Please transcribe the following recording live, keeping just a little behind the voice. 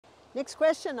Next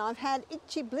question, I've had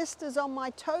itchy blisters on my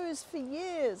toes for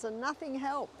years and nothing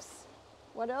helps.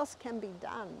 What else can be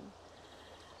done?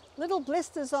 Little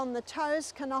blisters on the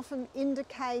toes can often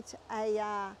indicate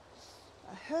a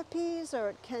herpes,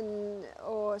 or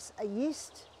a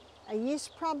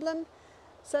yeast problem.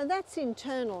 So that's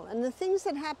internal, and the things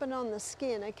that happen on the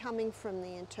skin are coming from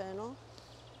the internal.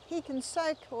 He can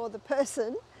soak, or the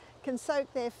person can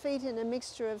soak their feet in a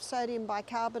mixture of sodium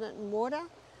bicarbonate and water.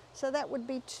 So that would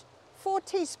be 4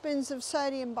 teaspoons of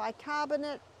sodium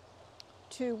bicarbonate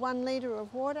to 1 litre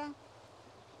of water.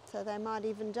 So they might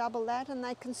even double that, and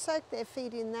they can soak their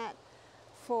feet in that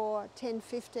for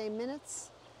 10-15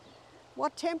 minutes.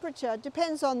 What temperature?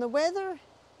 Depends on the weather.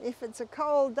 If it's a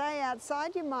cold day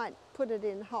outside, you might put it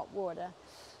in hot water.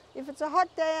 If it's a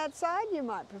hot day outside, you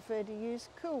might prefer to use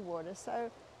cool water. So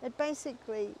it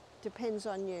basically depends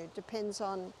on you, depends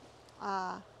on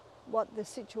what the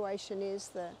situation is,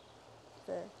 the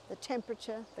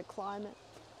temperature, the climate.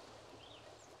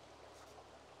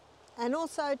 And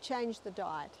also change the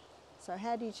diet. So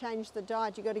how do you change the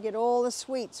diet? You've got to get all the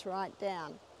sweets right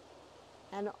down.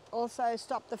 And also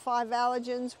stop the 5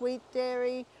 allergens: wheat,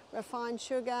 dairy, refined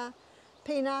sugar,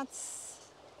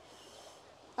 peanuts,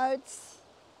 oats.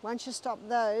 Once you stop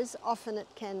those, often it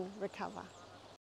can recover.